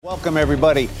Welcome,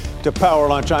 everybody, to Power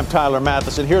Lunch. I'm Tyler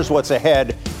Mathisen. Here's what's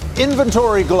ahead.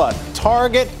 Inventory glut.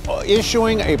 Target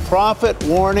issuing a profit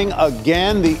warning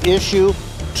again. The issue,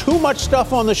 too much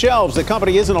stuff on the shelves. The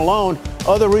company isn't alone.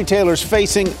 Other retailers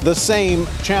facing the same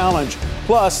challenge.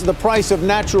 Plus, the price of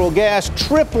natural gas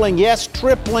tripling, yes,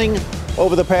 tripling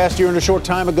over the past year. And a short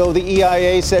time ago, the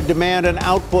EIA said demand and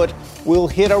output will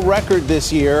hit a record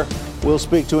this year. We'll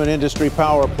speak to an industry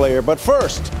power player. But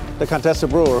first, the Contessa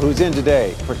Brewer, who's in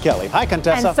today for Kelly. Hi,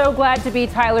 Contessa. I'm so glad to be,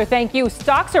 Tyler. Thank you.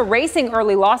 Stocks are racing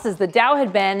early losses. The Dow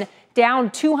had been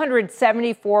down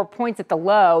 274 points at the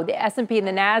low. The S&P and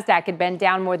the NASDAQ had been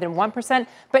down more than 1%.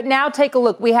 But now take a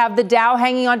look. We have the Dow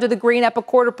hanging onto the green, up a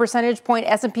quarter percentage point.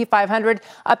 S&P 500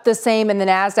 up the same, and the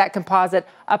NASDAQ composite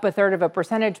up a third of a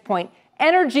percentage point.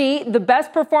 Energy, the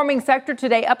best performing sector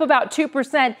today, up about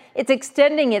 2%. It's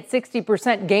extending its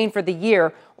 60% gain for the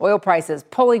year. Oil prices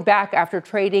pulling back after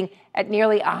trading at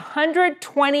nearly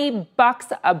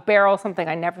 $120 a barrel, something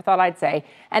I never thought I'd say.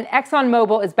 And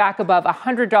ExxonMobil is back above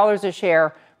 $100 a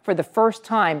share for the first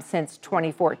time since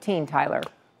 2014, Tyler.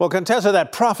 Well, Contessa,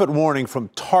 that profit warning from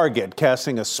Target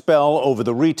casting a spell over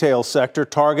the retail sector.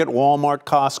 Target, Walmart,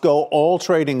 Costco, all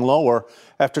trading lower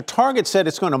after Target said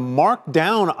it's going to mark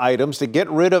down items to get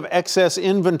rid of excess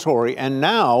inventory and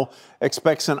now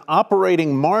expects an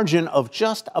operating margin of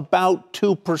just about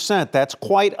 2%. That's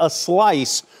quite a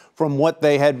slice from what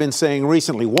they had been saying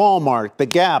recently. Walmart, The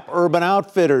Gap, Urban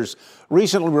Outfitters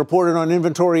recently reported on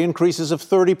inventory increases of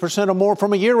 30% or more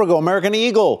from a year ago. American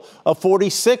Eagle, a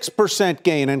 46%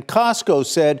 gain. And Costco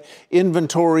said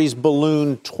inventories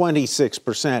ballooned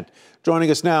 26%.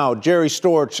 Joining us now, Jerry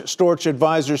Storch, Storch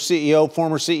Advisor CEO,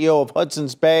 former CEO of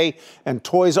Hudson's Bay and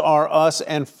Toys R Us,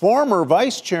 and former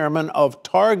vice chairman of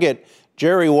Target.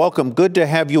 Jerry, welcome. Good to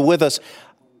have you with us.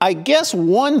 I guess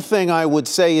one thing I would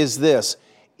say is this.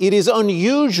 It is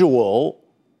unusual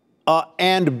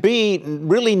and B,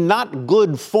 really not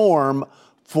good form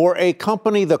for a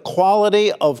company the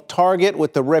quality of Target,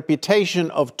 with the reputation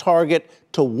of Target,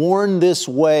 to warn this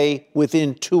way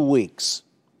within 2 weeks.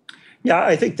 Yeah,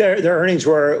 I think their earnings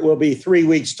will be 3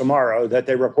 weeks tomorrow that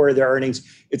they reported their earnings.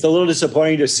 It's a little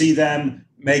disappointing to see them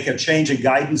make a change in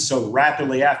guidance so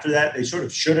rapidly after that. They sort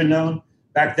of should have known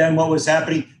back then what was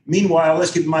happening. Meanwhile,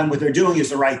 let's keep in mind what they're doing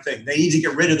is the right thing. They need to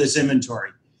get rid of this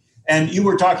inventory. And you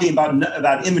were talking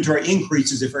about inventory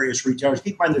increases at various retailers.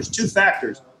 Keep in mind there's two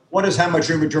factors. One is how much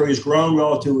your inventory has grown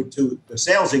relative to the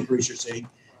sales increase you're seeing.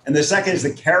 And the second is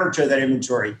the character of that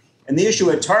inventory. And the issue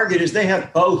at Target is they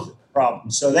have both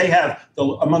problems. So they have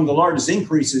among the largest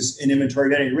increases in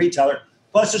inventory of any retailer.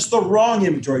 Plus, it's the wrong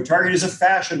inventory. Target is a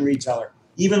fashion retailer.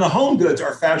 Even the home goods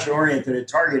are fashion-oriented at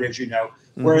Target, as you know,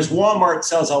 whereas Walmart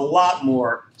sells a lot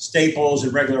more staples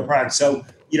and regular products. So,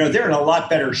 you know, they're in a lot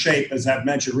better shape, as I've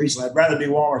mentioned recently. I'd rather be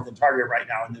Walmart than Target right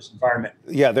now in this environment.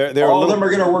 Yeah, all of them are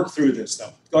going to work through this,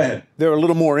 though. Go ahead. They're a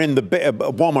little more in the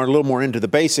Walmart, a little more into the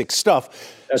basic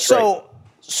stuff. That's right.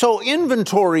 So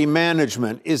inventory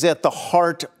management is at the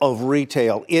heart of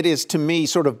retail. It is, to me,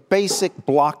 sort of basic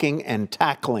blocking and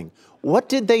tackling. What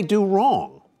did they do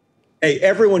wrong? Hey,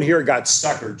 everyone here got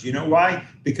suckered. You know why?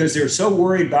 Because they're so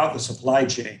worried about the supply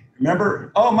chain.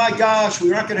 Remember, oh my gosh,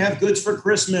 we're not going to have goods for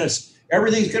Christmas.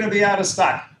 Everything's going to be out of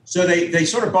stock. So they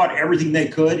sort of bought everything they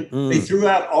could. They threw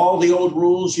out all the old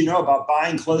rules, you know, about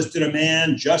buying close to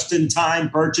demand,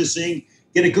 just-in-time purchasing,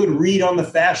 get a good read on the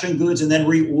fashion goods, and then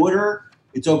reorder.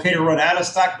 It's okay to run out of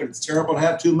stock, but it's terrible to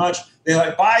have too much. They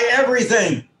like, buy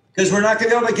everything because we're not going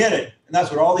to be able to get it. And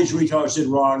that's what all these retailers did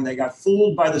wrong. They got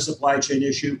fooled by the supply chain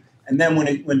issue. And then when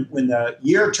the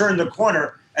year turned the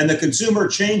corner and the consumer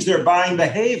changed their buying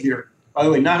behavior, by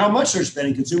the way, not how much they're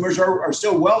spending. Consumers are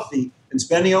still wealthy and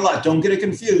spending a lot. Don't get it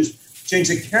confused. Change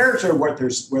the character of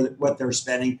what they're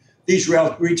spending. These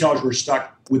retailers were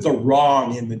stuck with the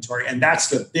wrong inventory. And that's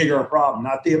the bigger problem,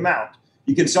 not the amount.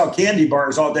 You can sell candy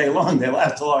bars all day long. They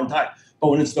last a long time. But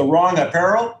when it's the wrong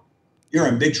apparel, you're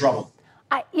in big trouble.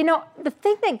 The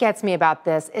thing that gets me about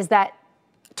this is that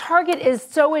Target is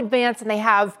so advanced and they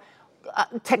have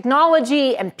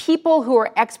technology and people who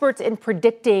are experts in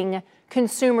predicting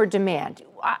consumer demand.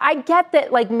 I get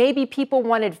that, like, maybe people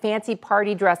wanted fancy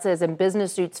party dresses and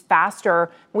business suits faster.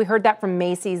 We heard that from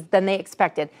Macy's than they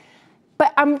expected.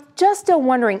 But I'm just still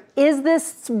wondering, is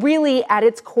this really at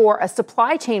its core a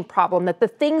supply chain problem, that the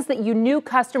things that you knew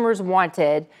customers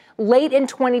wanted late in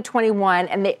 2021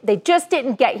 and they just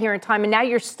didn't get here in time, and now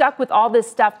you're stuck with all this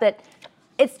stuff that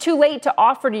it's too late to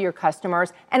offer to your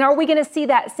customers? And are we going to see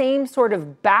that same sort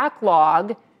of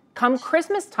backlog come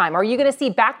Christmas time? Are you going to see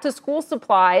back to school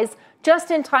supplies just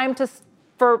in time to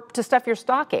stuff your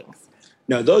stockings?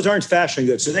 No, those aren't fashion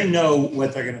goods. So they know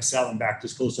what they're going to sell in back to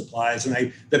school supplies.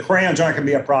 And the crayons aren't going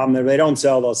to be a problem. If they don't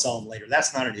sell, they'll sell them later.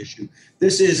 That's not an issue.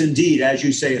 This is indeed, as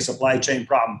you say, a supply chain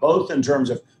problem, both in terms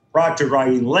of product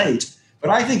arriving late. But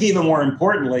I think even more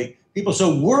importantly, people are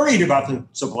so worried about the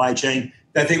supply chain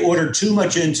that they ordered too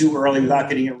much in too early without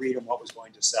getting a read on what was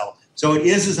going to sell. So it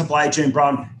is a supply chain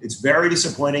problem. It's very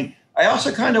disappointing. I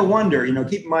also kind of wonder,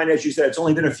 keep in mind, as you said, it's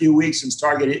only been a few weeks since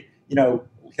Target,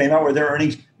 came out with their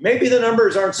earnings. Maybe the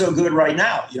numbers aren't so good right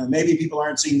now. Maybe people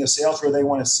aren't seeing the sales where they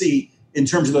want to see in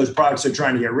terms of those products they're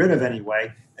trying to get rid of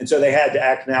anyway. And so they had to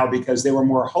act now because they were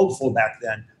more hopeful back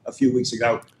then, a few weeks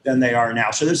ago, than they are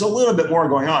now. So there's a little bit more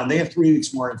going on. They have 3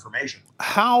 weeks more information.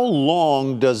 How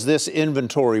long does this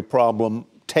inventory problem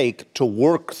take to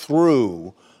work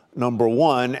through, number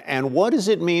one? And what does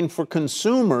it mean for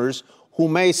consumers who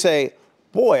may say,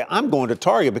 boy, I'm going to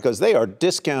Target because they are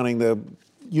discounting the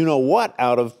you-know-what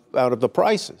out of the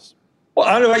prices? Well,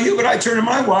 I don't know about you, but I turned to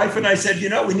my wife and I said,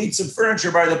 we need some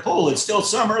furniture by the pool. It's still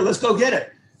summer. Let's go get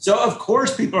it. So, of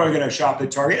course, people are going to shop at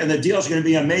Target, and the deals are going to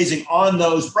be amazing on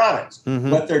those products,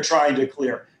 what they're trying to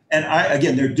clear. And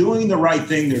again, they're doing the right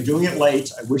thing. They're doing it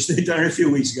late. I wish they'd done it a few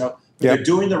weeks ago. But They're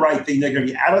doing the right thing. They're going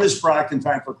to be out of this product in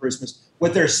time for Christmas.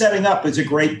 What they're setting up is a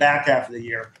great back half of the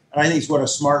year. And I think it's what a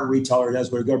smart retailer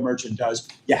does, what a good merchant does.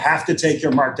 You have to take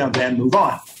your markdown and move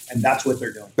on. And that's what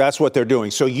they're doing. That's what they're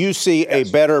doing. So you see a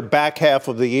better back half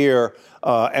of the year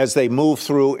as we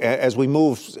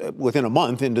move within a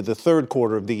month into the third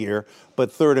quarter of the year,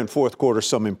 but third and fourth quarter,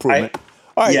 some improvement.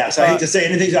 All right, yes, I hate to say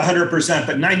anything's 100%,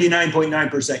 but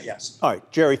 99.9% yes. All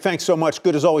right, Jerry, thanks so much.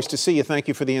 Good as always to see you. Thank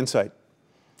you for the insight.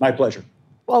 My pleasure.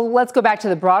 Well, let's go back to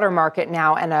the broader market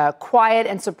now and a quiet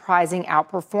and surprising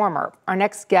outperformer. Our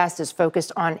next guest is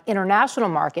focused on international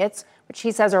markets, which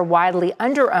he says are widely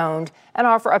under-owned and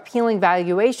offer appealing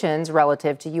valuations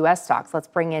relative to U.S. stocks. Let's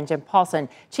bring in Jim Paulson,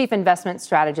 Chief Investment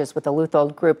Strategist with the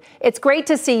Luthold Group. It's great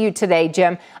to see you today,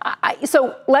 Jim.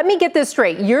 So let me get this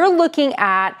straight. You're looking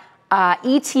at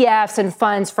ETFs and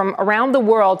funds from around the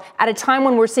world at a time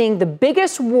when we're seeing the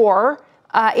biggest war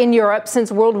in Europe since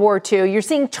World War II. You're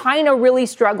seeing China really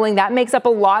struggling. That makes up a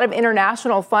lot of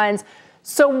international funds.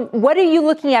 So what are you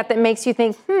looking at that makes you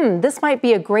think, this might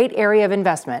be a great area of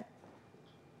investment?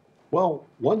 Well,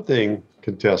 one thing,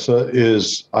 Contessa,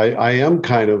 is I am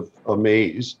kind of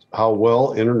amazed how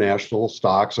well international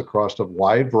stocks across a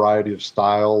wide variety of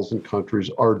styles and countries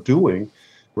are doing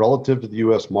relative to the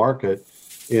U.S. market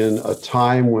in a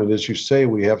time when, as you say,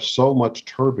 we have so much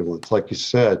turbulence. Like you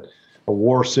said, a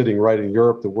war sitting right in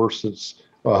Europe, the worst since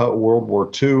World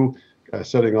War II,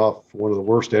 setting off one of the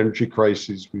worst energy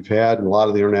crises we've had. And a lot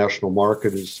of the international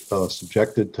market is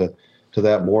subjected to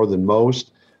that more than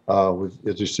most. With,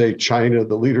 as you say, China,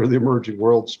 the leader of the emerging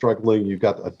world, struggling. You've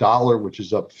got a dollar, which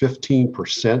is up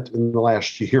 15% in the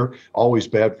last year. Always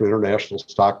bad for international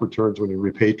stock returns when you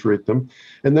repatriate them.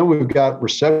 And then we've got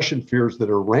recession fears that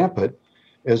are rampant.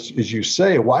 As you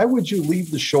say, why would you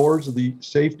leave the shores of the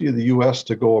safety of the U.S.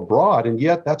 to go abroad? And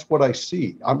yet that's what I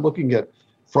see. I'm looking at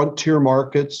frontier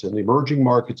markets and emerging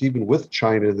markets, even with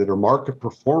China, that are market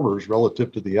performers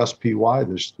relative to the SPY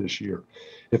this year.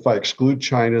 If I exclude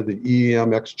China, the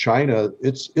EM ex China,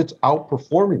 it's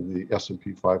outperforming the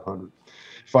S&P 500.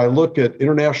 If I look at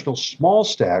international small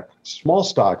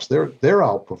stocks, they're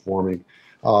outperforming.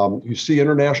 You see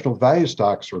international value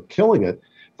stocks are killing it.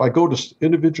 If I go to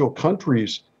individual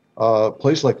countries, a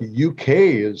place like the UK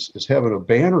is having a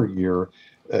banner year.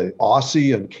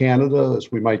 Aussie and Canada, as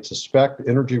we might suspect,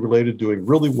 energy related, doing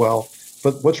really well.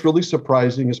 But what's really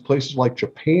surprising is places like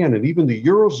Japan and even the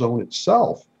Eurozone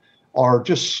itself are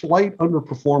just slight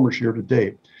underperformers year to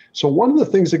date. So one of the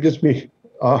things that gives me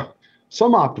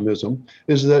some optimism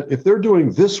is that if they're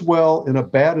doing this well in a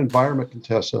bad environment,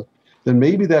 Contessa, then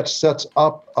maybe that sets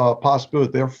up a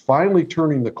possibility they're finally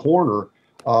turning the corner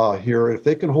here. If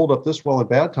they can hold up this well in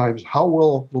bad times, how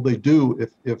well will they do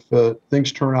if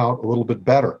things turn out a little bit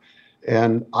better?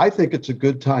 And I think it's a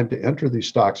good time to enter these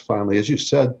stocks finally. As you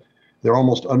said, they're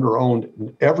almost under-owned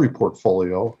in every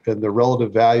portfolio, and their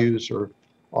relative values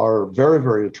are very,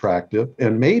 very attractive.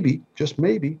 And maybe, just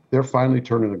maybe, they're finally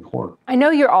turning the corner. I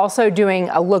know you're also doing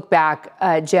a look back,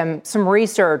 Jim, some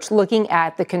research looking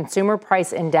at the consumer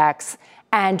price index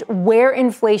and where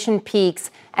inflation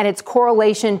peaks and its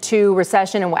correlation to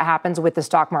recession and what happens with the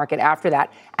stock market after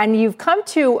that. And you've come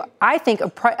to, I think,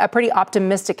 a pretty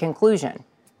optimistic conclusion.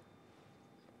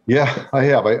 Yeah, I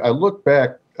have. I look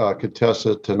back, Contessa,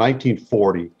 to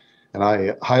 1940. And I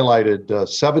highlighted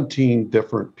 17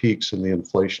 different peaks in the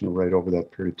inflation rate over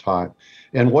that period of time.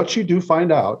 And what you do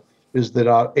find out is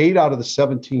that 8 out of the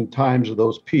 17 times of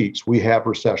those peaks, we have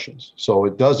recessions. So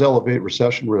it does elevate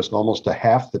recession risk almost to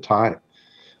half the time.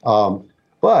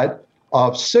 But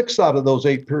 6 out of those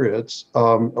 8 periods,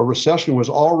 a recession was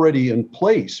already in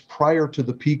place prior to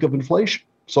the peak of inflation.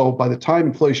 So by the time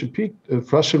inflation peaked,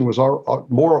 inflation was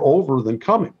more over than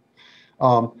coming.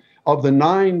 Of the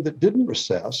 9 that didn't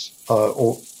recess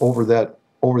over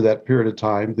that period of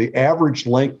time, the average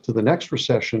length to the next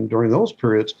recession during those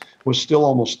periods was still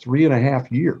almost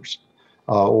 3.5 years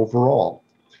overall.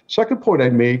 Second point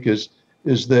I'd make is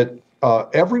that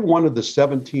every one of the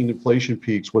 17 inflation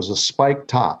peaks was a spike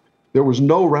top. There was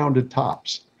no rounded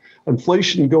tops.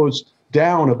 Inflation goes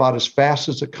down about as fast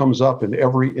as it comes up in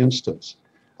every instance.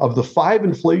 Of the 5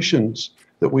 inflations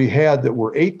that we had that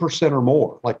were 8% or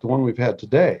more, like the one we've had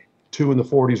today, 2 in the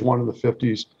 40s, 1 in the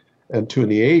 50s, and 2 in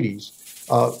the 80s,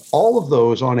 all of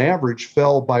those on average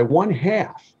fell by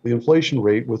 1/2 the inflation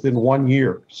rate within 1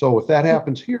 year. So if that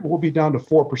happens here, we'll be down to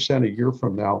 4% a year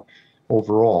from now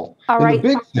overall. All and right.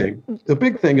 the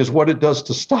big thing is what it does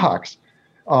to stocks.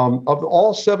 Of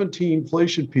all 17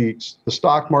 inflation peaks, the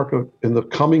stock market in the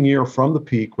coming year from the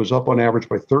peak was up on average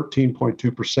by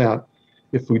 13.2%.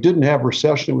 If we didn't have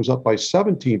recession, it was up by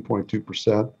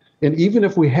 17.2%. And even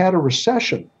if we had a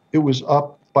recession, it was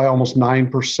up by almost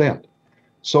 9%.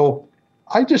 So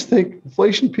I just think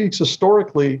inflation peaks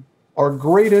historically are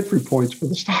great entry points for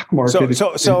the stock market.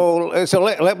 So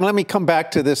let me come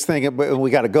back to this thing. We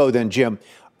got to go then, Jim.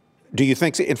 Do you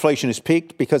think inflation has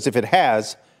peaked? Because if it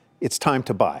has, it's time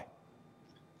to buy.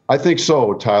 I think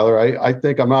so, Tyler. I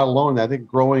think I'm not alone. I think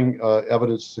growing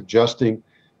evidence suggesting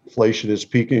inflation is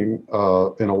peaking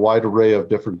in a wide array of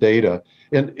different data.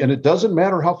 And it doesn't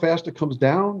matter how fast it comes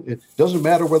down. It doesn't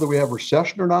matter whether we have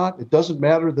recession or not. It doesn't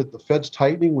matter that the Fed's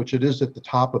tightening, which it is at the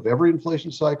top of every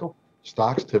inflation cycle.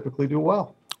 Stocks typically do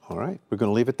well. All right. We're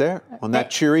going to leave it there on that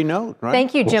cheery note, right?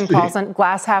 Thank you, Jim Paulson.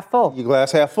 Glass half full. You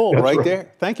glass half full, That's right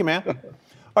there. Thank you, man. All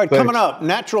right, Thanks. coming up,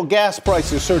 natural gas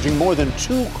prices surging more than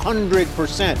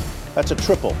 200%. That's a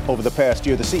triple over the past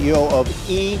year. The CEO of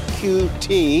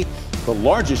EQT, the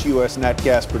largest U.S. nat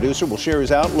gas producer, will share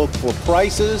his outlook for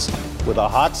prices with a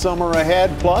hot summer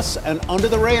ahead, plus an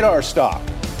under-the-radar stock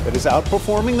that is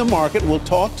outperforming the market. We'll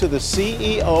talk to the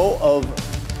CEO of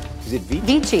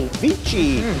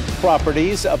Vici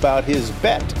Properties about his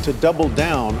bet to double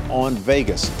down on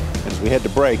Vegas. As we head to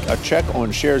break, a check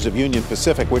on shares of Union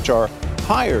Pacific, which are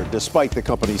higher despite the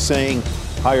company saying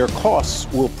higher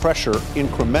costs will pressure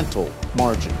incremental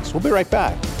margins. We'll be right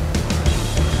back.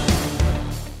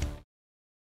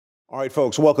 All right,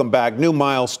 folks, welcome back. New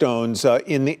milestones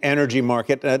in the energy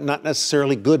market, not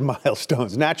necessarily good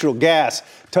milestones. Natural gas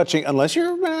touching, unless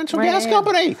you're a natural gas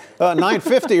company,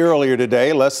 $9.50 earlier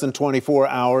today, less than 24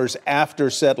 hours after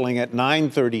settling at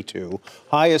 $9.32,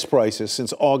 highest prices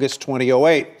since August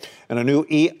 2008. And a new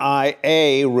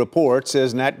EIA report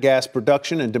says nat gas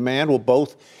production and demand will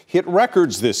both hit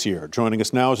records this year. Joining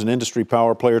us now is an industry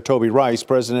power player, Toby Rice,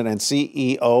 president and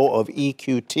CEO of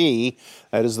EQT.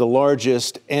 That is the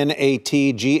largest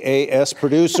NATGAS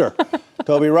producer.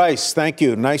 Toby Rice, thank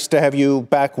you. Nice to have you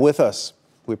back with us.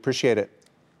 We appreciate it.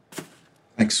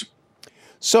 Thanks.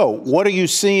 So what are you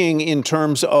seeing in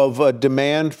terms of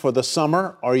demand for the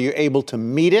summer? Are you able to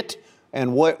meet it?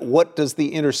 And what does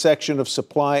the intersection of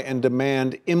supply and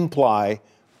demand imply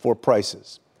for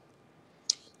prices?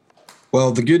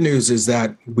 Well, the good news is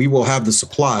that we will have the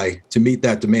supply to meet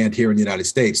that demand here in the United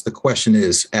States. The question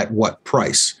is, at what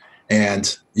price?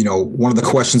 And, you know, one of the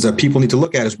questions that people need to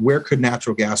look at is where could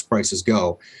natural gas prices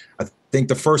go? I think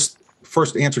the first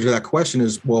answer to that question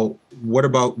is, well, what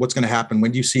about what's going to happen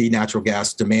when you see natural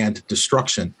gas demand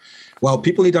destruction? Well,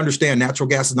 people need to understand natural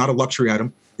gas is not a luxury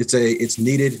item. It's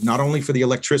needed not only for the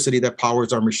electricity that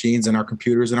powers our machines and our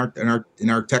computers and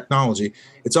our technology.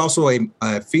 It's also a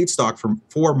feedstock for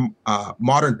four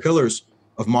modern pillars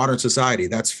of modern society.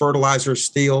 That's fertilizer,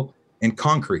 steel, and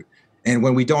concrete. And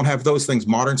when we don't have those things,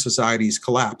 modern societies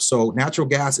collapse. So natural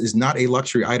gas is not a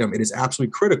luxury item. It is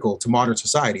absolutely critical to modern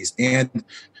societies. And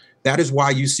that is why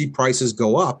you see prices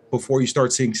go up before you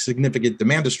start seeing significant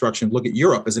demand destruction. Look at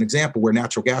Europe as an example, where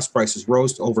natural gas prices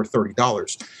rose to over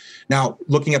 $30. Now,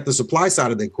 looking at the supply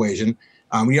side of the equation,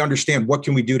 we understand what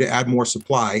can we do to add more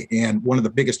supply. And one of the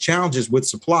biggest challenges with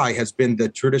supply has been the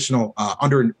traditional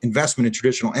underinvestment in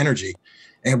traditional energy.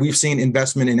 And we've seen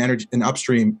investment in energy and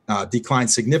upstream decline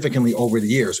significantly over the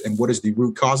years. And what is the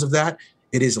root cause of that?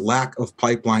 It is lack of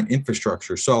pipeline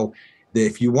infrastructure. So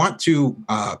if you want to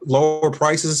lower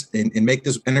prices and make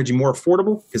this energy more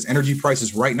affordable, because energy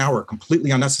prices right now are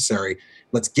completely unnecessary,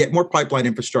 let's get more pipeline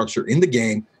infrastructure in the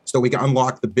game so we can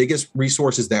unlock the biggest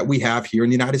resources that we have here in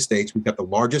the United States. We've got the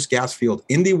largest gas field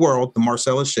in the world, the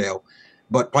Marcellus Shale,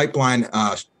 but pipeline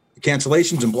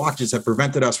cancellations and blockages have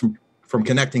prevented us from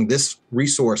connecting this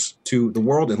resource to the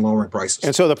world and lowering prices.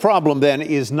 And so the problem then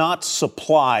is not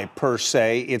supply per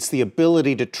se, it's the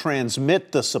ability to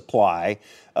transmit the supply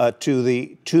to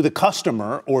the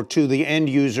customer or to the end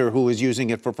user who is using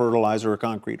it for fertilizer or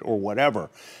concrete or whatever.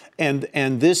 And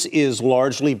this is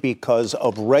largely because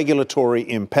of regulatory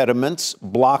impediments,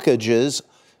 blockages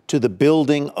to the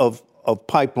building of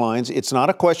pipelines. It's not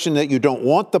a question that you don't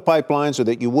want the pipelines or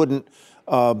that you wouldn't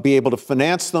be able to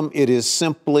finance them. It is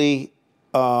simply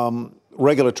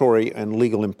regulatory and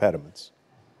legal impediments.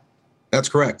 That's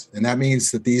correct. And that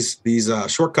means that these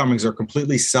shortcomings are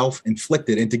completely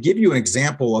self-inflicted. And to give you an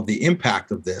example of the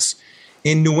impact of this,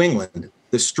 in New England,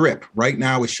 the strip right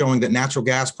now is showing that natural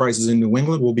gas prices in New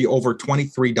England will be over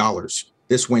 $23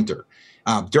 this winter.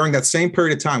 During that same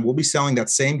period of time, we'll be selling that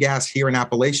same gas here in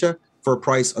Appalachia for a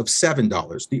price of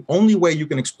 $7. The only way you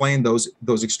can explain those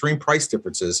extreme price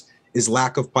differences is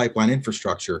lack of pipeline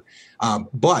infrastructure.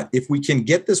 But if we can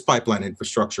get this pipeline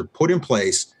infrastructure put in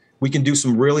place, we can do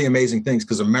some really amazing things,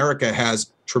 because America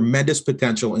has tremendous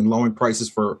potential in lowering prices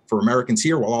for Americans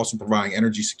here while also providing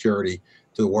energy security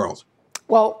to the world.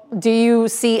 Well, do you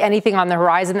see anything on the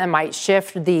horizon that might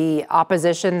shift the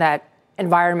opposition that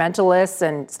environmentalists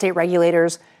and state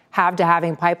regulators have to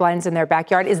having pipelines in their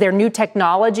backyard? Is there new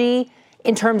technology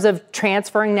in terms of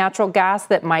transferring natural gas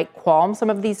that might qualm some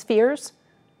of these fears?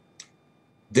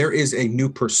 There is a new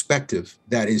perspective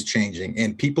that is changing,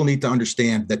 and people need to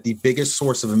understand that the biggest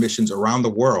source of emissions around the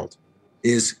world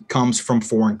comes from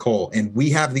foreign coal. And we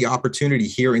have the opportunity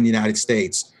here in the United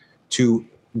States to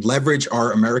leverage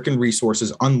our American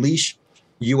resources, unleash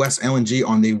U.S. LNG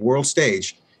on the world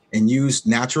stage, and use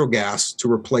natural gas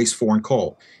to replace foreign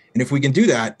coal. And if we can do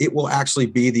that, it will actually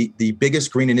be the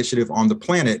biggest green initiative on the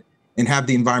planet and have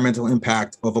the environmental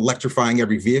impact of electrifying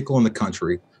every vehicle in the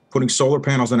country, putting solar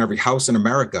panels on every house in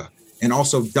America, and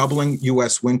also doubling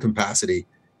U.S. wind capacity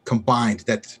combined.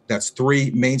 That's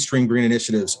three mainstream green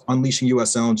initiatives. Unleashing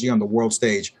U.S. LNG on the world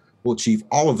stage will achieve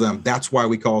all of them. That's why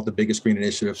we call it the biggest green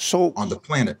initiative on the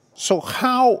planet. So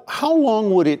how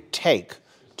long would it take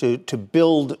to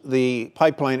build the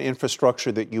pipeline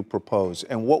infrastructure that you propose,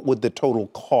 and what would the total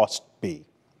cost be?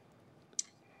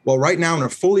 Well, right now, in a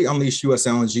fully unleashed U.S.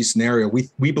 LNG scenario,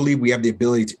 we believe we have the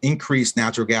ability to increase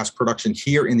natural gas production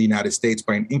here in the United States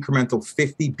by an incremental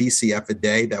 50 BCF a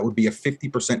day. That would be a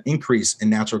 50% increase in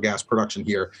natural gas production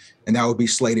here, and that would be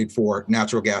slated for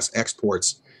natural gas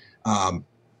exports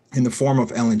in the form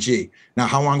of LNG. Now,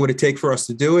 how long would it take for us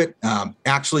to do it?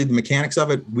 Actually, the mechanics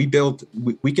of it, we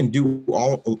can do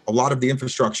a lot of the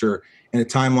infrastructure in a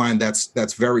timeline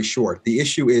that's very short. The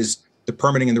issue is the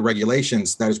permitting and the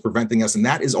regulations that is preventing us, and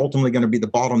that is ultimately going to be the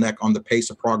bottleneck on the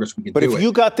pace of progress we can do it. But if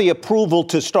you got the approval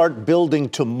to start building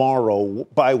tomorrow,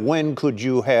 by when could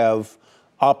you have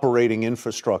operating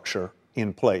infrastructure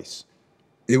in place?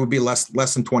 It would be less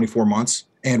than 24 months.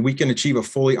 And we can achieve a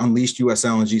fully unleashed U.S.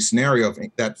 LNG scenario of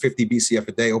that 50 BCF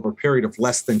a day over a period of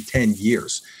less than 10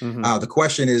 years. Mm-hmm. The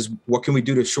question is, what can we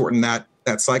do to shorten that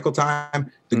cycle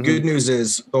time? The good news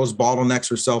is those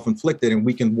bottlenecks are self-inflicted, and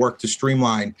we can work to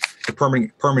streamline the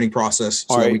permitting process.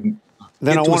 So that we can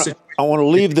then I want to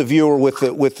leave the viewer with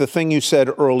the thing you said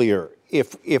earlier.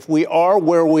 If we are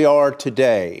where we are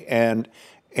today, and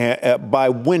by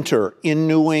winter in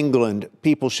New England,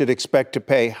 people should expect to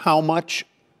pay how much?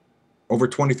 Over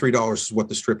 $23 is what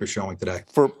the strip is showing today.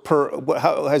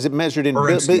 How has it measured in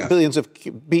billions of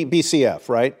BCF,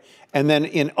 right? And then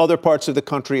in other parts of the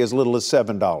country, as little as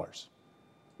 $7.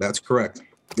 That's correct.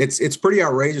 It's pretty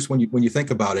outrageous when you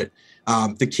think about it.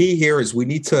 The key here is we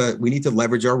need to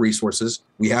leverage our resources.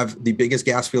 We have the biggest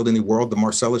gas field in the world, the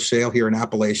Marcellus Shale here in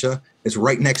Appalachia. It's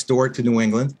right next door to New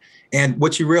England. And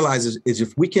what you realize is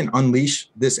if we can unleash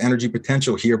this energy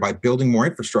potential here by building more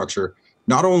infrastructure,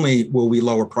 not only will we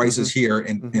lower prices here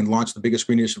and launch the biggest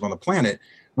green initiative on the planet,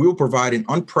 we will provide an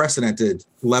unprecedented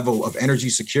level of energy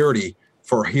security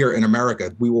for here in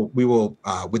America. We will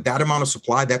with that amount of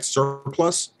supply, that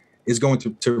surplus is going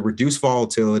to reduce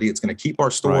volatility. It's going to keep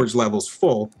our storage levels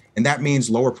full. And that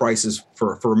means lower prices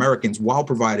for Americans while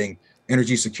providing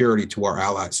energy security to our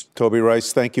allies. Toby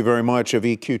Rice, thank you very much of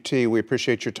EQT. We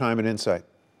appreciate your time and insight.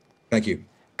 Thank you.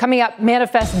 Coming up,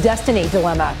 Manifest Destiny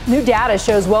Dilemma. New data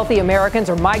shows wealthy Americans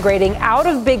are migrating out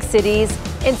of big cities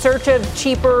in search of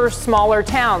cheaper, smaller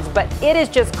towns, but it is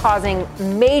just causing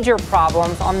major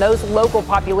problems on those local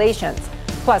populations.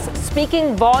 Plus,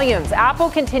 speaking volumes,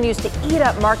 Apple continues to eat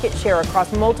up market share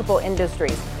across multiple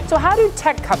industries. So how do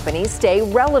tech companies stay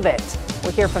relevant?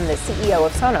 We'll hear from the CEO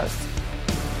of Sonos.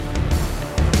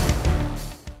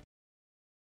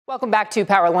 Welcome back to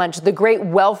Power Lunch. The great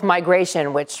wealth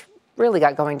migration, which really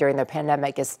got going during the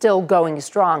pandemic, is still going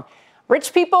strong.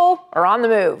 Rich people are on the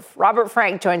move. Robert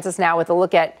Frank joins us now with a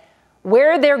look at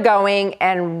where they're going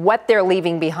and what they're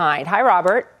leaving behind. Hi,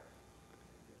 Robert.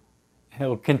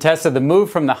 Hello, Contessa. The move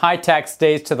from the high tax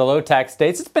states to the low tax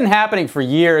states, it's been happening for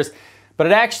years, but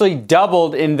it actually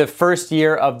doubled in the first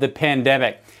year of the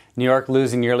pandemic. New York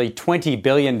losing nearly $20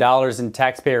 billion in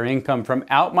taxpayer income from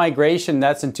outmigration.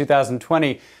 That's in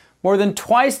 2020, more than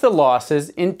twice the losses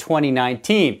in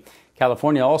 2019.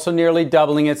 California also nearly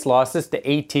doubling its losses to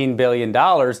 $18 billion.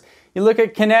 You look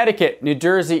at Connecticut, New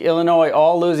Jersey, Illinois,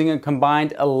 all losing a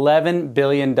combined $11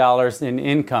 billion in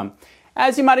income.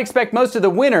 As you might expect, most of the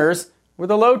winners were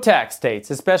the low tax states,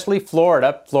 especially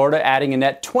Florida. Florida adding a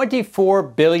net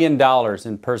 $24 billion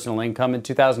in personal income in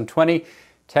 2020.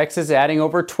 Texas adding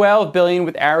over $12 billion,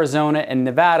 with Arizona and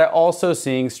Nevada also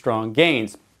seeing strong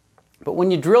gains. But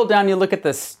when you drill down, you look at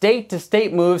the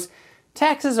state-to-state moves,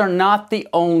 taxes are not the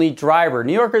only driver.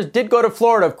 New Yorkers did go to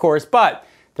Florida, of course, but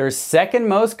their second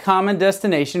most common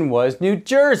destination was New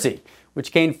Jersey,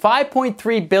 which gained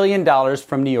 $5.3 billion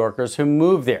from New Yorkers who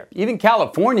moved there. Even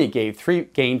California gained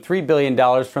 $3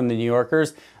 billion from the New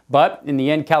Yorkers, but in the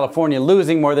end, California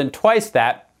losing more than twice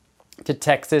that to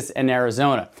Texas and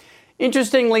Arizona.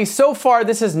 Interestingly, so far,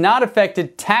 this has not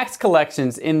affected tax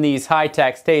collections in these high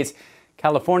tax states.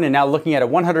 California now looking at a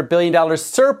 $100 billion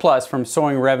surplus from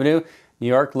soaring revenue. New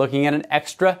York looking at an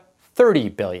extra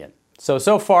 $30 billion.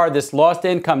 So far, this lost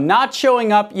income not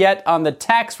showing up yet on the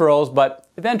tax rolls, but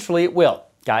eventually it will.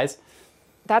 Guys?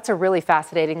 That's a really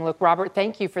fascinating look, Robert.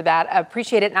 Thank you for that. I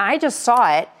appreciate it. And I just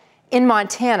saw it in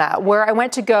Montana, where I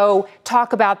went to go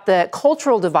talk about the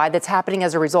cultural divide that's happening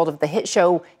as a result of the hit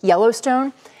show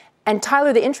Yellowstone. And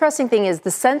Tyler, the interesting thing is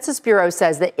the Census Bureau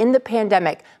says that in the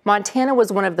pandemic, Montana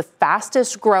was one of the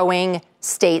fastest growing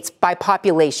states by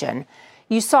population.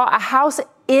 You saw a house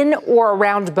in or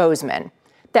around Bozeman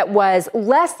that was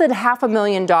less than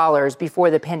 $500,000 before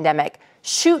the pandemic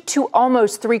shoot to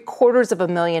almost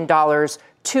 $750,000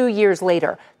 2 years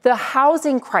later. The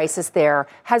housing crisis there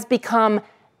has become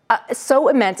so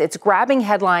immense, it's grabbing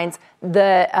headlines.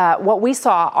 What we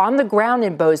saw on the ground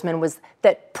in Bozeman was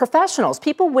that professionals,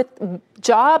 people with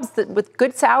jobs with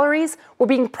good salaries, were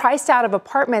being priced out of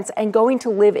apartments and going to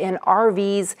live in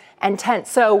RVs and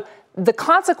tents. So the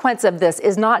consequence of this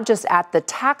is not just at the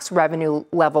tax revenue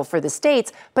level for the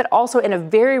states, but also in a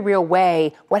very real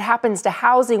way, what happens to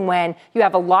housing when you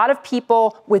have a lot of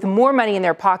people with more money in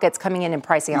their pockets coming in and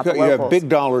pricing out the locals. You have big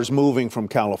dollars moving from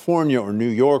California or New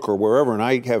York or wherever, and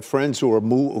I have friends who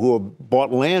have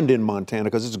bought land in Montana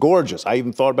because it's gorgeous. I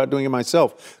even thought about doing it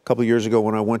myself a couple of years ago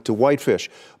when I went to Whitefish.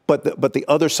 But the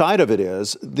other side of it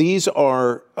is these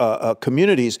are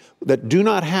communities that do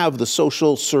not have the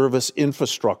social service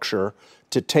infrastructure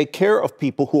to take care of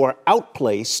people who are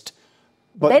outplaced.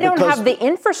 But they don't have the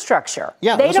infrastructure.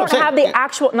 Yeah, they don't have the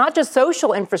actual, not just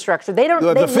social infrastructure. They don't.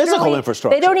 The physical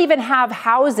infrastructure. They don't even have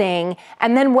housing.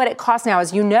 And then what it costs now,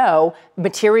 as you know,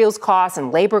 materials costs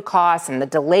and labor costs and the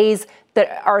delays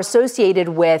that are associated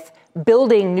with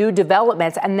building new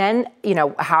developments. And then,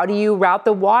 how do you route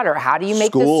the water? How do you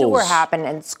make the sewer happen?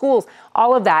 And schools,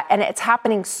 all of that. And it's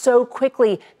happening so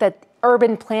quickly that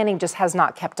urban planning just has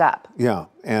not kept up. Yeah,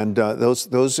 and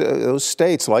those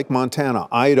states like Montana,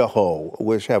 Idaho,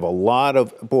 which have a lot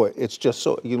of, it's just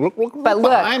so, you look but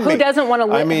look, who doesn't want to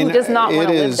live, who does not want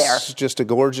to live there? It is just a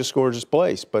gorgeous, gorgeous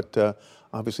place, but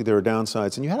obviously there are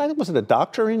downsides. And you had, was it a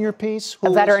doctor in your piece? A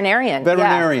veterinarian.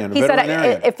 Veterinarian. Yeah. He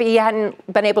said if he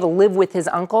hadn't been able to live with his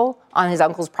uncle on his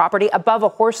uncle's property, above a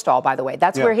horse stall, by the way,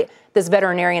 that's where this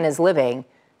veterinarian is living.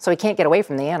 So he can't get away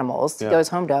from the animals. He goes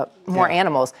home to more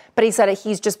animals. But he said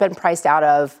he's just been priced out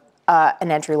of an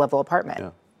entry-level apartment.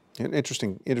 Yeah. An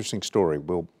interesting story.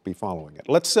 We'll be following it.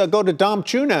 Let's go to Dom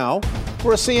Chu now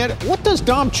for a CNN. What does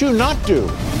Dom Chu not do?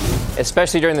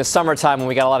 Especially during the summertime when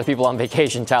we got a lot of people on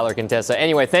vacation, Tyler, Contessa.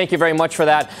 Anyway, thank you very much for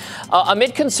that.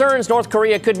 Amid concerns North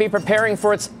Korea could be preparing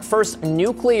for its first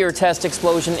nuclear test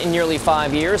explosion in nearly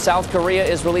 5 years, South Korea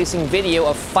is releasing video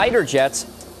of fighter jets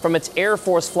from its Air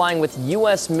Force flying with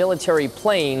U.S. military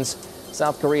planes.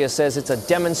 South Korea says it's a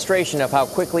demonstration of how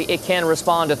quickly it can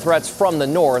respond to threats from the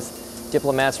North.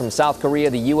 Diplomats from South Korea,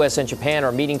 the U.S., and Japan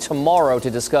are meeting tomorrow to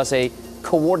discuss a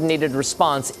coordinated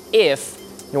response if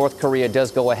North Korea does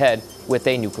go ahead with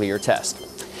a nuclear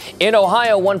test. In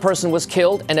Ohio, one person was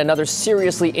killed and another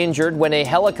seriously injured when a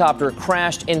helicopter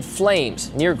crashed in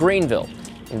flames near Greenville.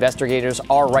 Investigators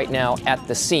are right now at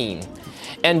the scene.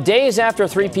 And days after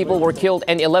 3 people were killed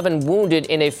and 11 wounded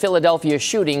in a Philadelphia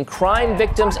shooting, crime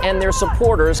victims and their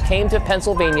supporters came to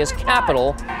Pennsylvania's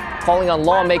capital calling on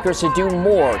lawmakers to do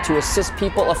more to assist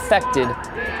people affected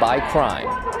by crime.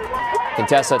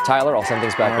 Contessa, Tyler, I'll send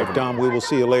things back over to you. Dom, we will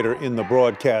see you later in the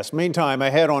broadcast. Meantime,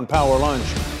 ahead on Power Lunch,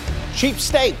 cheap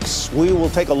stakes. We will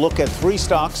take a look at 3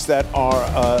 stocks that are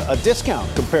a discount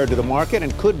compared to the market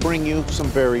and could bring you some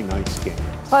very nice gains.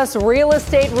 Plus, real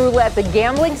estate roulette. The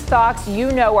gambling stocks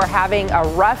you know are having a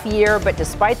rough year, but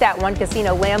despite that, one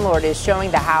casino landlord is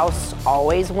showing the house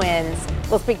always wins.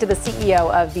 We'll speak to the CEO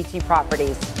of VT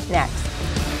Properties next.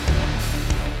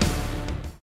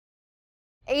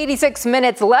 86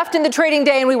 minutes left in the trading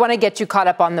day, and we want to get you caught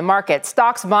up on the market.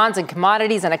 Stocks, bonds, and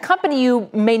commodities, and a company you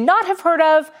may not have heard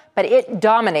of, but it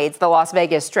dominates the Las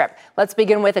Vegas Strip. Let's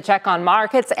begin with a check on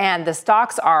markets, and the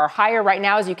stocks are higher right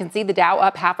now. As you can see, the Dow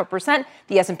up 0.5%,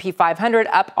 the S&P 500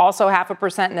 up also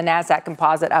 0.5%, and the Nasdaq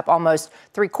Composite up almost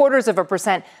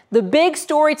 0.75%. The big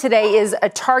story today is a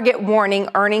Target warning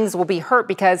earnings will be hurt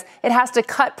because it has to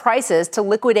cut prices to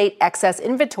liquidate excess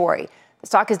inventory. The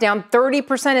stock is down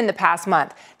 30% in the past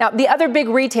month. Now, the other big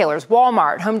retailers,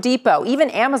 Walmart, Home Depot,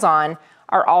 even Amazon,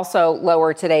 are also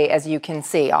lower today, as you can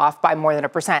see, off by more than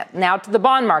 1%. Now to the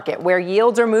bond market, where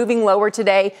yields are moving lower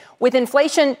today, with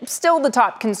inflation still the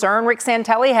top concern. Rick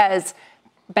Santelli has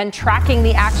been tracking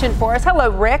the action for us. Hello,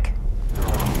 Rick.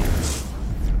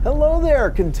 Hello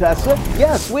there, Contessa.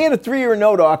 Yes, we had a 3-year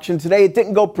note auction today. It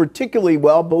didn't go particularly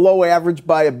well, below average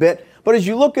by a bit. But as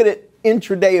you look at it,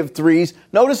 intraday of 3s.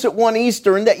 Notice at 1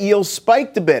 Eastern that yields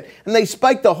spiked a bit, and they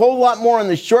spiked a whole lot more on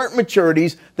the short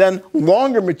maturities than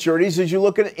longer maturities as you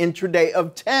look at an intraday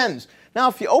of 10s. Now,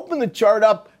 if you open the chart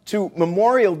up to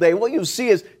Memorial Day, what you'll see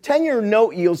is 10-year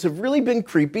note yields have really been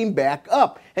creeping back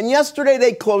up, and yesterday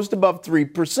they closed above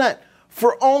 3%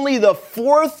 for only the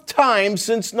 4th time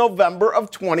since November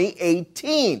of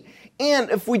 2018.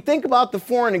 And if we think about the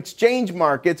foreign exchange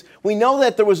markets, we know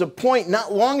that there was a point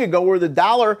not long ago where the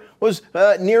dollar was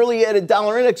nearly at a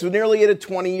dollar index, was nearly at a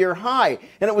 20-year high.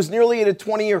 And it was nearly at a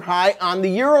 20-year high on the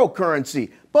euro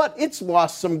currency. But it's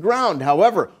lost some ground.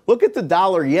 However, look at the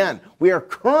dollar yen. We are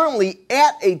currently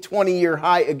at a 20-year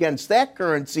high against that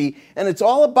currency. And it's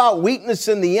all about weakness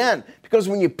in the yen. Because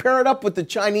when you pair it up with the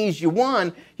Chinese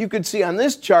yuan, you can see on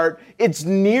this chart, it's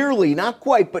nearly, not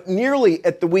quite, but nearly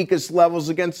at the weakest levels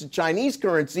against the Chinese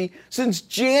currency since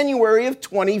January of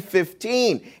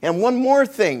 2015. And one more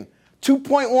thing,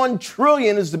 2.1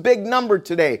 trillion is the big number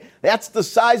today. That's the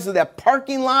size of that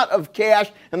parking lot of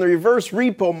cash and the reverse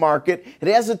repo market. It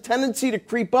has a tendency to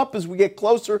creep up as we get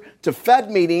closer to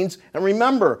Fed meetings. And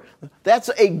remember,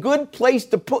 that's a good place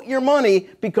to put your money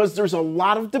because there's a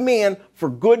lot of demand for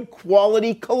good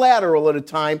quality collateral at a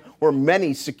time where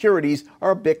many securities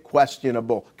are a bit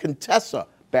questionable. Contessa,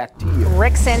 back to you.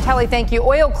 Rick Santelli, thank you.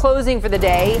 Oil closing for the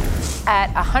day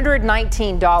at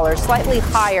 $119, slightly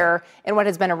higher in what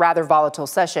has been a rather volatile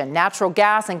session. Natural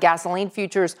gas and gasoline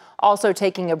futures also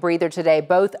taking a breather today,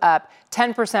 both up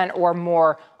 10% or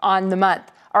more on the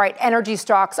month. All right, energy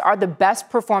stocks are the best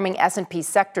performing S&P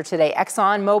sector today.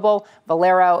 Exxon, Mobil,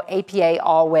 Valero, APA,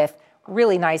 all with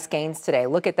really nice gains today.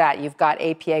 Look at that. You've got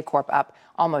APA Corp up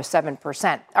almost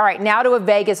 7%. All right, now to a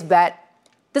Vegas bet.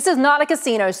 This is not a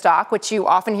casino stock, which you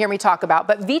often hear me talk about,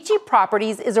 but VT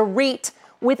Properties is a REIT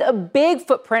with a big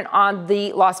footprint on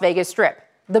the Las Vegas Strip,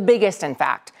 the biggest, in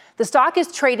fact. The stock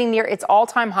is trading near its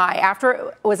all-time high. After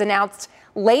it was announced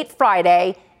late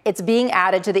Friday, it's being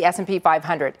added to the S&P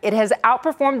 500. It has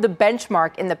outperformed the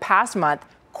benchmark in the past month,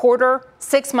 quarter,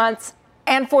 6 months,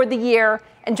 and for the year.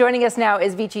 And joining us now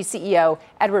is VT CEO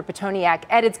Edward Pitoniak.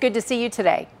 Ed, it's good to see you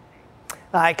today.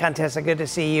 Hi, Contessa. Good to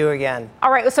see you again.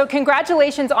 All right. So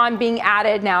congratulations on being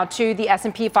added now to the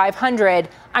S&P 500.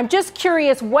 I'm just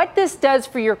curious what this does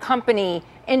for your company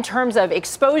in terms of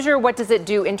exposure. What does it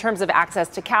do in terms of access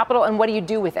to capital? And what do you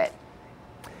do with it?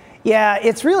 Yeah,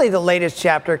 it's really the latest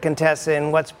chapter, Contessa,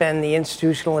 in what's been the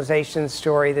institutionalization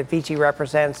story that VT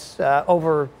represents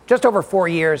just over 4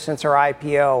 years since our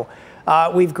IPO.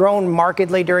 We've grown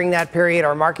markedly during that period.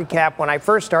 Our market cap when I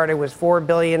first started was $4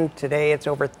 billion. Today it's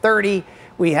over 30.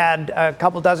 We had a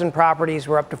couple dozen properties.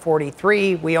 We're up to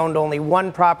 43. We owned only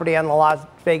 1 property on the Las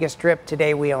Vegas Strip.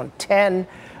 Today we own 10.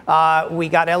 We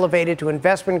got elevated to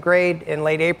investment grade in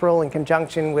late April in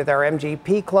conjunction with our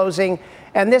MGP closing.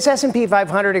 And this S&P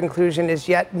 500 inclusion is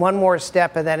yet one more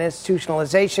step in that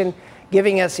institutionalization,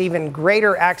 giving us even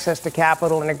greater access to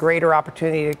capital and a greater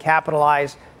opportunity to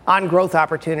capitalize on growth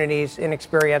opportunities in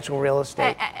experiential real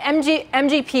estate.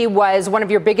 MGP was one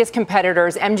of your biggest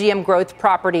competitors, MGM Growth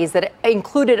Properties, that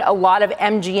included a lot of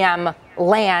MGM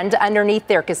land underneath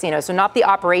their casino, so not the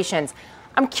operations.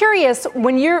 I'm curious,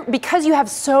 because you have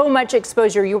so much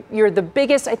exposure, you're the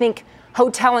biggest, I think,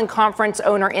 hotel and conference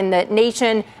owner in the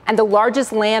nation and the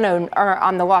largest landowner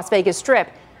on the Las Vegas Strip.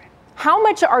 How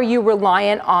much are you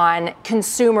reliant on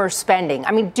consumer spending?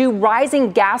 I mean, do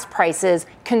rising gas prices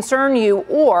concern you,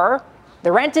 or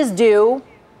the rent is due,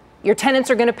 your tenants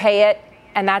are going to pay it,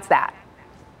 and that's that?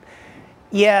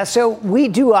 Yeah, so we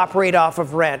do operate off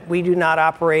of rent. We do not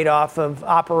operate off of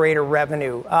operator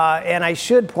revenue. And I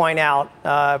should point out,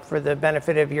 for the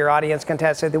benefit of your audience,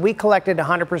 Contessa, that we collected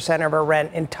 100% of our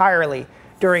rent entirely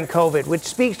during COVID, which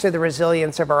speaks to the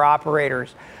resilience of our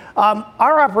operators.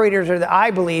 Our operators are,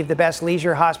 I believe, the best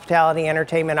leisure, hospitality,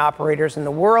 entertainment operators in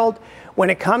the world. When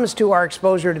it comes to our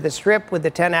exposure to the Strip, with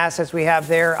the 10 assets we have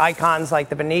there, icons like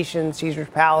the Venetian, Caesars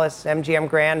Palace, MGM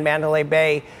Grand, Mandalay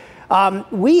Bay,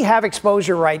 we have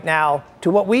exposure right now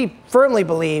to what we firmly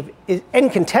believe is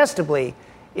incontestably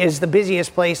is the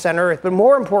busiest place on earth. But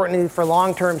more importantly, for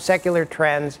long-term secular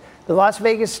trends, the Las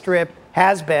Vegas Strip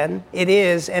has been, it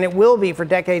is, and it will be for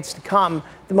decades to come,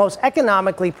 the most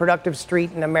economically productive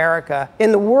street in America,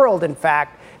 in the world, in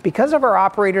fact, because of our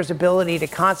operators' ability to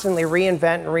constantly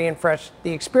reinvent and refresh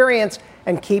the experience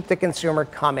and keep the consumer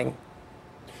coming.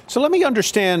 So let me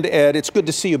understand, Ed, it's good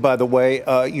to see you, by the way,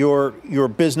 your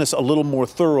business a little more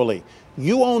thoroughly.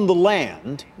 You own the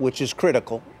land, which is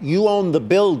critical. You own the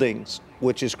buildings,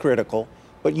 which is critical,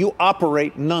 but you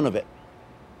operate none of it.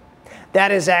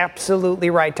 That is absolutely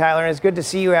right, Tyler, and it's good to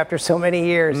see you after so many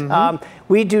years.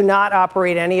 We do not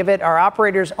operate any of it. Our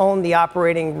operators own the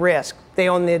operating risk. They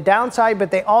own the downside,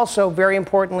 but they also, very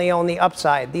importantly, own the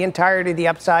upside, the entirety of the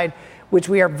upside, which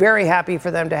we are very happy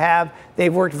for them to have.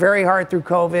 They've worked very hard through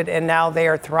COVID, and now they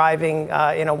are thriving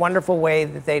in a wonderful way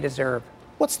that they deserve.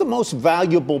 What's the most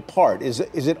valuable part? Is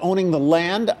it owning the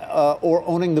land or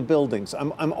owning the buildings?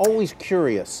 I'm always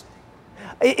curious.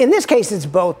 In this case, it's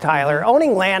both, Tyler.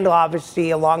 Owning land, obviously,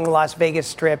 along the Las Vegas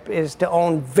Strip is to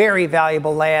own very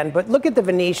valuable land. But look at the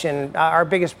Venetian, our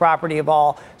biggest property of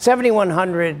all,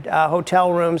 7,100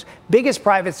 hotel rooms, biggest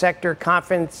private sector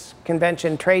conference,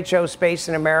 convention, trade show space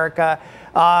in America,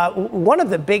 one of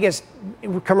the biggest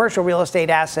commercial real estate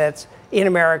assets in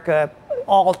America,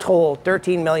 all told,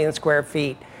 13 million square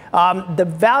feet. The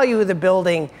value of the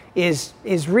building is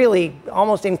really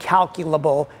almost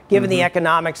incalculable given the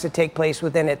economics that take place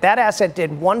within it. That asset did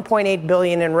 $1.8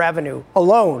 billion in revenue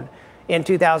alone in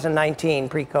 2019,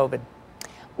 pre-COVID.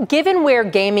 Given where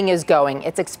gaming is going,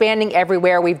 it's expanding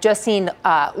everywhere. We've just seen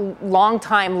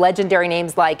longtime legendary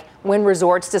names like Wynn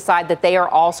Resorts decide that they are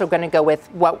also going to go with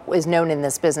what is known in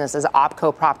this business as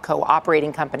OpCo, PropCo,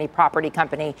 operating company, property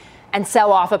company, and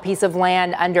sell off a piece of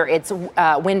land under its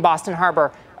Wynn Boston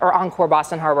Harbor, or Encore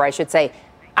Boston Harbor, I should say.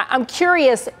 I'm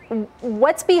curious,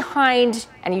 what's behind,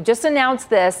 and you just announced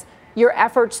this, your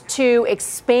efforts to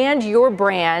expand your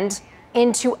brand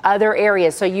into other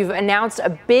areas? So you've announced a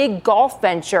big golf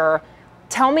venture.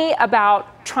 Tell me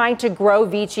about trying to grow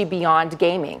Vici beyond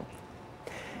gaming.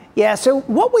 Yeah, so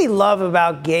what we love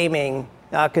about gaming,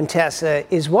 Contessa,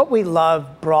 is what we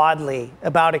love broadly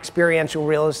about experiential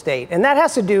real estate. And that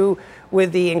has to do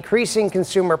with the increasing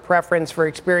consumer preference for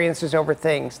experiences over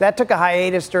things. That took a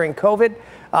hiatus during COVID,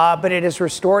 but it has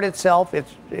restored itself.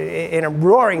 It's in a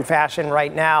roaring fashion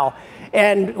right now.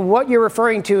 And what you're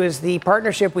referring to is the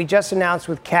partnership we just announced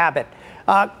with Cabot.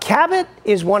 Cabot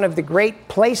is one of the great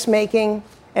placemaking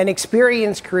and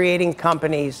experience-creating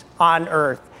companies on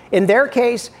Earth. In their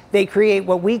case, they create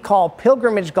what we call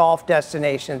pilgrimage golf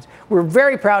destinations. We're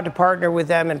very proud to partner with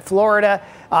them in Florida.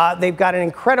 They've got an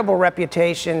incredible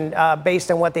reputation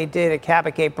based on what they did at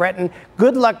Cabot Cape Breton.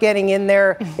 Good luck getting in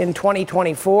there in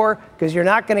 2024, because you're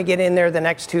not going to get in there the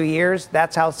next 2 years.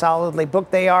 That's how solidly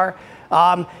booked they are.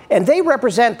 And they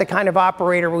represent the kind of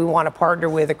operator we want to partner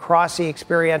with across the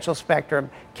experiential spectrum.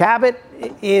 Cabot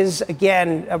is,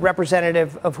 again, a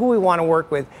representative of who we want to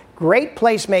work with. Great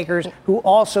placemakers who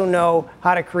also know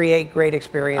how to create great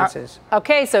experiences.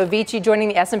 Okay, so Vici joining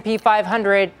the S&P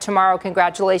 500 tomorrow.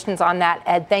 Congratulations on that,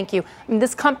 Ed. Thank you. I mean,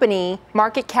 this company,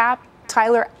 market cap,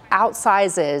 Tyler,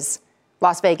 outsizes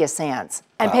Las Vegas Sands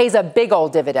and pays a big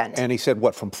old dividend. And he said,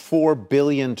 what, from $4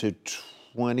 billion to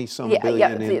 20-some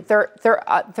billion?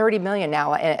 Yeah, 30 million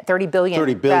now, 30 billion.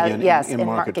 30 billion yes, in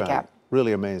market value. cap.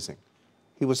 Really amazing.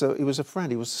 He was a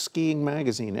friend. He was a skiing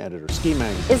magazine editor, Ski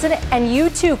Magazine. Isn't it? And you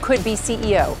too could be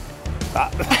CEO.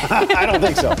 I don't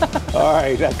think so. All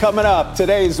right, coming up,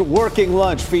 today's Working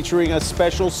Lunch featuring a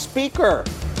special speaker.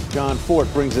 John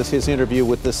Fort brings us his interview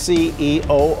with the CEO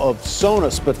of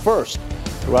Sonos. But first,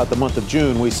 throughout the month of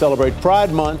June, we celebrate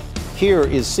Pride Month. Here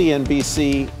is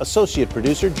CNBC Associate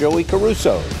Producer Joey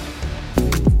Caruso.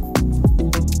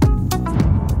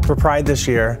 For Pride this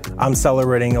year, I'm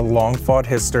celebrating a long-fought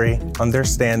history,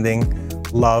 understanding,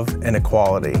 love, and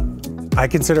equality. I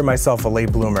consider myself a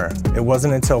late bloomer. It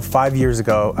wasn't until 5 years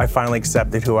ago I finally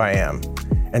accepted who I am.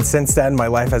 And since then, my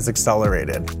life has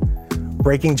accelerated.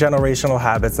 Breaking generational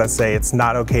habits that say it's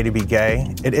not okay to be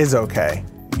gay, it is okay.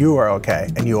 You are okay,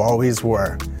 and you always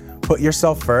were. Put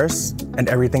yourself first, and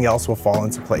everything else will fall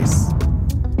into place.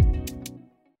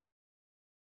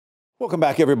 Welcome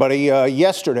back, everybody.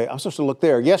 Yesterday, I'm supposed to look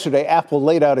there. Yesterday, Apple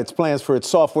laid out its plans for its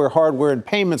software, hardware, and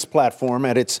payments platform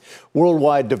at its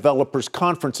Worldwide Developers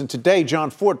Conference. And today, John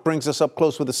Fort brings us up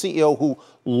close with a CEO who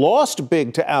lost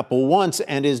big to Apple once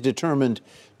and is determined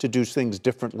to do things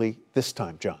differently this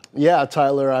time. John. Yeah,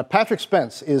 Tyler. Patrick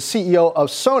Spence is CEO of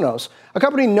Sonos, a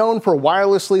company known for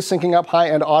wirelessly syncing up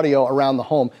high-end audio around the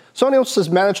home. Sonos has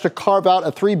managed to carve out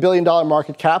a $3 billion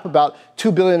market cap, about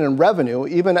 $2 billion in revenue,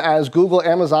 even as Google,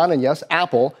 Amazon, and yes,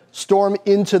 Apple storm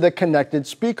into the connected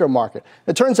speaker market.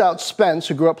 It turns out Spence,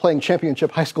 who grew up playing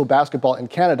championship high school basketball in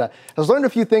Canada, has learned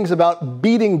a few things about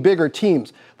beating bigger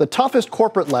teams. The toughest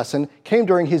corporate lesson came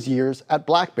during his years at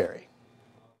BlackBerry.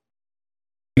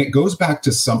 It goes back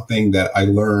to something that I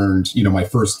learned, my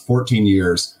first 14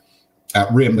 years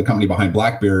at RIM, the company behind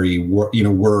BlackBerry,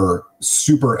 were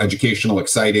super educational,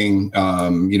 exciting,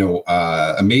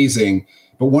 amazing.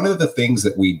 But one of the things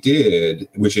that we did,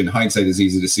 which in hindsight is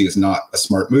easy to see is not a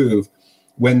smart move,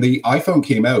 when the iPhone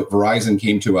came out, Verizon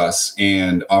came to us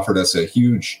and offered us a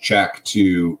huge check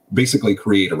to basically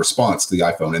create a response to the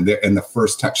iPhone and the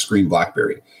first touchscreen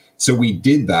BlackBerry. So we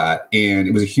did that, and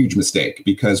it was a huge mistake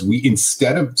because we,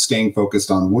 instead of staying focused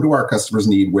on what do our customers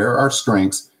need, where are our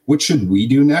strengths, what should we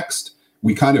do next,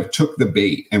 we kind of took the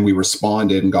bait and we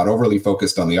responded and got overly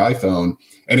focused on the iPhone,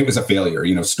 and it was a failure.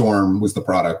 Storm was the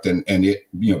product, and it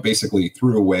basically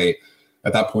threw away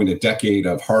at that point a decade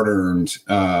of hard-earned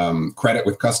credit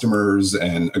with customers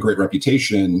and a great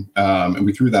reputation, and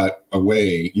we threw that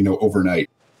away overnight.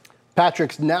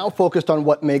 Patrick's now focused on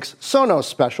what makes Sonos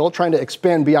special, trying to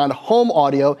expand beyond home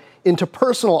audio into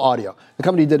personal audio. The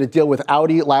company did a deal with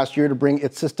Audi last year to bring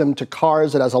its system to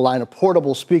cars. It has a line of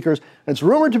portable speakers, and it's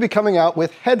rumored to be coming out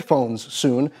with headphones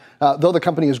soon. Though the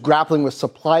company is grappling with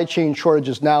supply chain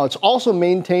shortages now, it's also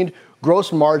maintained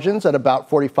gross margins at about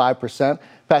 45%.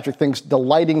 Patrick thinks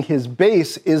delighting his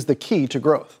base is the key to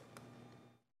growth.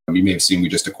 You may have seen we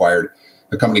just acquired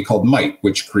a company called Might,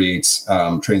 which creates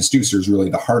transducers, really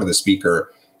the heart of the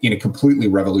speaker, in a completely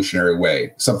revolutionary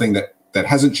way, something that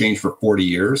hasn't changed for 40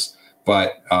 years.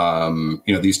 But,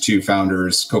 these two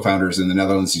co-founders in the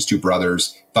Netherlands, these two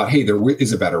brothers thought, hey, there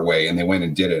is a better way. And they went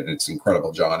and did it. And it's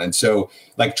incredible, John. And so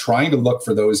trying to look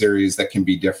for those areas that can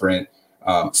be different,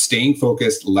 staying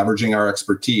focused, leveraging our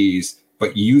expertise,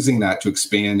 but using that to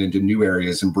expand into new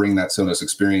areas and bring that Sonos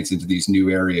experience into these new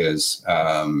areas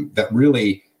that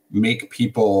really make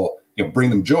people, bring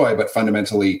them joy, but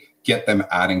fundamentally get them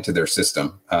adding to their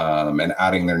system and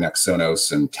adding their next Sonos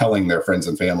and telling their friends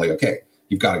and family, okay,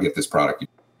 you've got to get this product.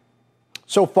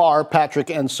 So far, Patrick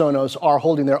and Sonos are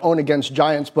holding their own against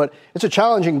giants, but it's a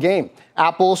challenging game.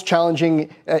 Apple's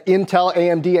challenging Intel,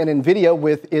 AMD, and NVIDIA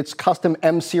with its custom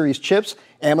M-series chips.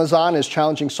 Amazon is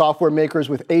challenging software makers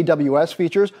with AWS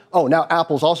features. Oh, now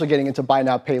Apple's also getting into buy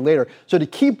now, pay later. So to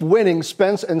keep winning,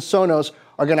 Spence and Sonos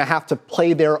are going to have to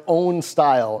play their own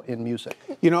style in music.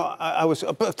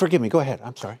 Forgive me, go ahead,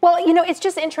 I'm sorry. Well, it's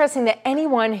just interesting that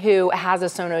anyone who has a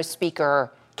Sonos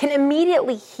speaker can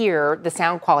immediately hear the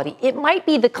sound quality. It might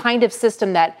be the kind of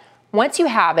system that once you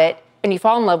have it and you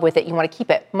fall in love with it, you want to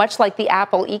keep it, much like the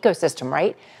Apple ecosystem,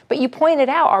 right? But you pointed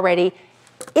out already,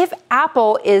 if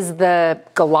Apple is the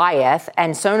Goliath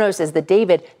and Sonos is the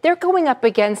David, they're going up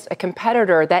against a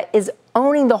competitor that is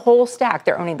owning the whole stack.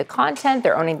 They're owning the content,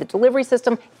 they're owning the delivery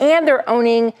system, and they're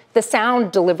owning the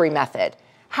sound delivery method.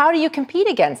 How do you compete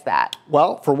against that?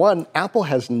 Well, for one, Apple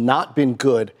has not been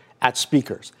good at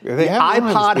speakers. The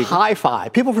iPod Hi-Fi,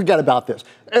 people forget about this.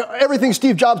 Everything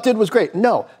Steve Jobs did was great.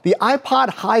 No, the iPod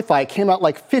Hi-Fi came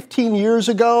out 15 years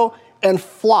ago and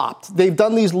flopped. They've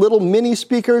done these little mini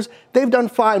speakers. They've done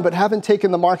fine, but haven't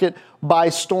taken the market by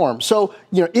storm. So,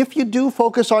 if you do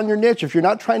focus on your niche, if you're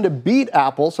not trying to beat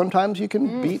Apple, sometimes you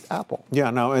can beat Apple.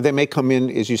 Yeah, no, and they may come in,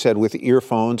 as you said, with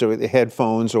earphones or with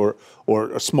headphones or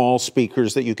small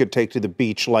speakers that you could take to the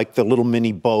beach, like the little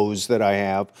mini Bose that I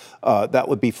have. That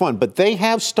would be fun. But they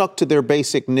have stuck to their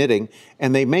basic knitting,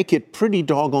 and they make it pretty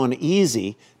doggone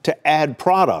easy to add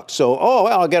products. So,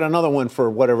 I'll get another one for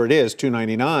whatever it is,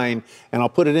 $299, and I'll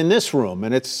put it in this room,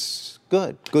 and it's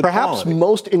Good Perhaps quality.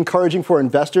 most encouraging for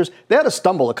investors, they had a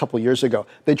stumble a couple years ago.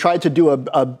 They tried to do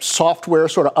a software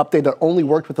sort of update that only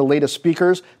worked with the latest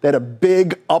speakers. They had a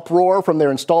big uproar from their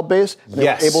installed base, and they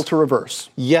were able to reverse.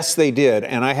 Yes, they did.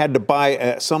 And I had to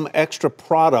buy some extra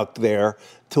product there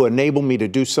to enable me to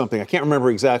do something. I can't remember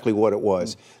exactly what it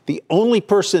was. The only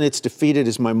person it's defeated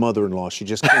is my mother-in-law. She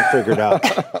just can't figure it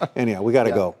out. Anyhow, we got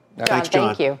to go. Thanks,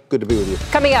 John. Thank you. Good to be with you.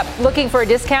 Coming up, looking for a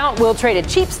discount? We'll trade a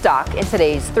cheap stock in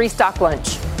today's 3-Stock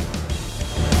Lunch.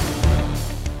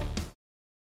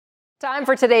 Time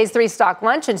for today's 3-Stock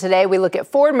Lunch, and today we look at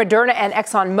Ford, Moderna, and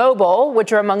ExxonMobil,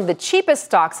 which are among the cheapest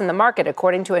stocks in the market,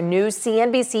 according to a new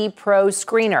CNBC Pro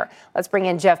screener. Let's bring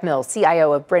in Jeff Mills,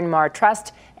 CIO of Bryn Mawr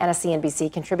Trust and a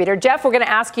CNBC contributor. Jeff, we're going to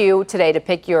ask you today to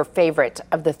pick your favorite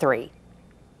of the three.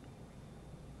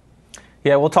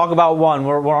 Yeah, we'll talk about one.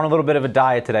 We're on a little bit of a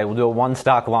diet today. We'll do a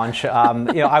 1-stock lunch.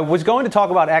 I was going to talk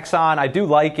about Exxon. I do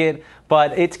like it,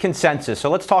 but it's consensus. So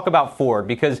let's talk about Ford,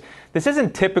 because this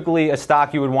isn't typically a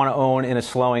stock you would want to own in a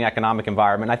slowing economic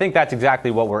environment. I think that's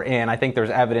exactly what we're in. I think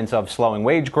there's evidence of slowing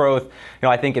wage growth.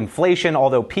 I think inflation,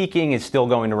 although peaking, is still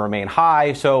going to remain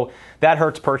high. So that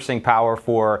hurts purchasing power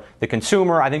for the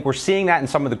consumer. I think we're seeing that in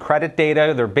some of the credit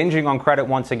data. They're binging on credit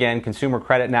once again. Consumer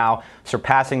credit now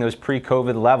surpassing those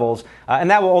pre-COVID levels. And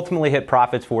that will ultimately hit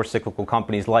profits for cyclical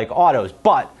companies like autos.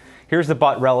 But here's the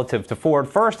but relative to Ford.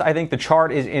 First, I think the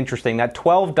chart is interesting. That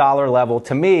 $12 level,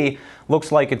 to me,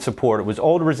 looks like it's support. It was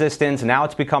old resistance, now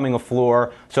it's becoming a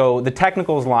floor. So the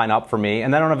technicals line up for me.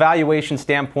 And then on a valuation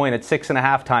standpoint, at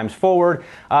 6.5 times forward,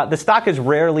 the stock has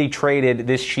rarely traded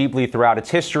this cheaply throughout its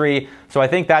history. So I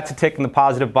think that's a tick in the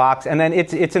positive box. And then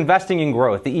it's investing in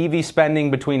growth. The EV spending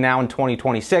between now and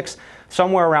 2026,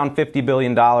 somewhere around $50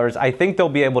 billion. I think they'll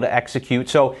be able to execute.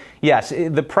 So yes,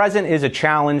 the present is a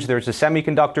challenge. There's a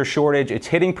semiconductor shortage. It's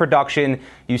hitting production.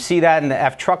 You see that in the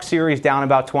F-Truck series, down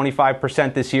about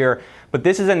 25% this year. But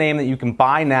this is a name that you can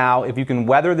buy now. If you can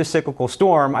weather the cyclical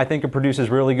storm, I think it produces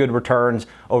really good returns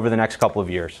over the next couple of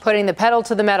years. Putting the pedal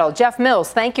to the metal. Jeff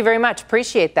Mills, thank you very much.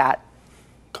 Appreciate that.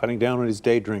 Cutting down on his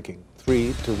day drinking.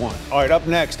 3-1. All right, up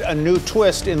next, a new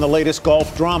twist in the latest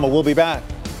golf drama. We'll be back.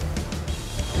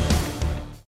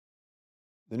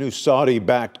 The new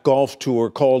Saudi-backed golf tour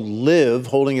called LIV,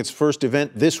 holding its first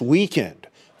event this weekend.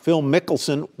 Phil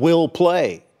Mickelson will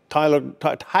play. Tiger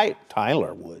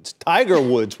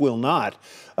Woods will not,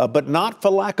 but not for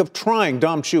lack of trying.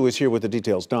 Dom Chu is here with the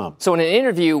details. Dom. So in an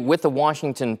interview with the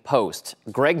Washington Post,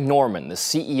 Greg Norman, the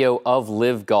CEO of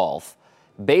LIV Golf,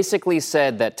 basically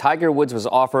said that Tiger Woods was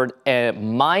offered a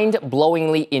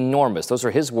mind-blowingly enormous, those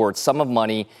are his words, sum of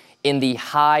money in the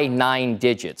high 9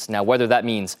 digits. Now, whether that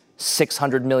means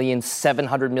 $600 million,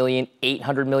 $700 million,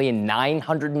 $800 million,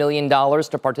 $900 million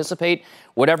to participate,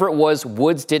 whatever it was,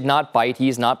 Woods did not bite.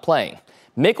 He's not playing.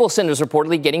 Mickelson is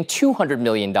reportedly getting $200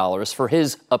 million for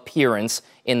his appearance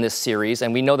in this series,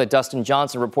 and we know that Dustin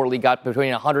Johnson reportedly got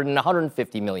between $100 and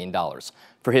 $150 million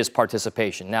for his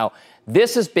participation. Now,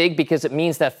 this is big because it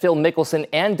means that Phil Mickelson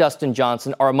and Dustin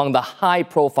Johnson are among the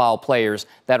high-profile players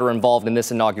that are involved in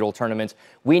this inaugural tournament.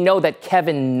 We know that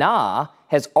Kevin Na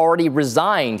has already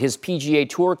resigned his PGA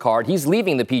Tour card. He's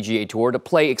leaving the PGA Tour to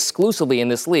play exclusively in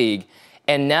this league.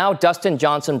 And now Dustin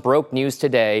Johnson broke news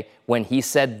today when he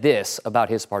said this about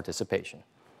his participation.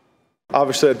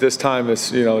 Obviously, at this time,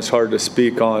 it's hard to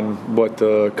speak on what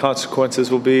the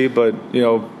consequences will be. But,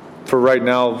 for right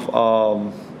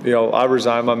now, I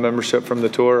resign my membership from the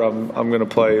tour. I'm going to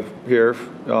play here,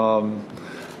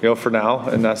 for now,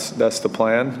 and that's the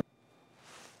plan.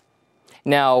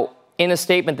 Now, in a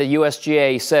statement, the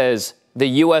USGA says the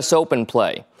U.S. Open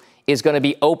play is going to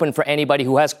be open for anybody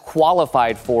who has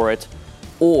qualified for it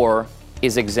or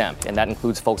is exempt. And that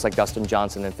includes folks like Dustin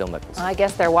Johnson and Phil Mickelson. I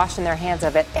guess they're washing their hands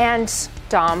of it. And,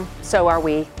 Dom, so are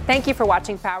we. Thank you for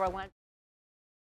watching Power Lunch.